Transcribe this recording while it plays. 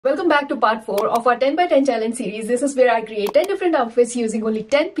Welcome back to part 4 of our 10 by 10 challenge series. This is where I create 10 different outfits using only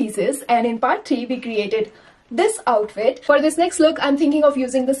 10 pieces, and in part 3 we created this outfit. For this next look, I'm thinking of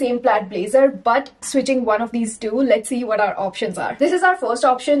using the same plaid blazer but switching one of these two. Let's see what our options are. This is our first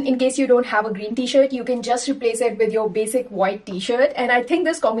option. In case you don't have a green t-shirt, you can just replace it with your basic white t-shirt, and I think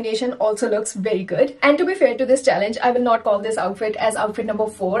this combination also looks very good. And to be fair to this challenge, I will not call this outfit as outfit number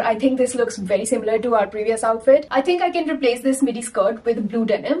 4. I think this looks very similar to our previous outfit. I think I can replace this midi skirt with blue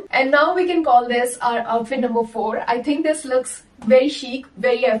denim, and now we can call this our outfit number 4. I think this looks very chic,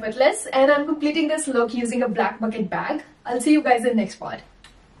 very effortless, and I'm completing this look using a black bucket bag. I'll see you guys in the next part.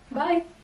 Bye!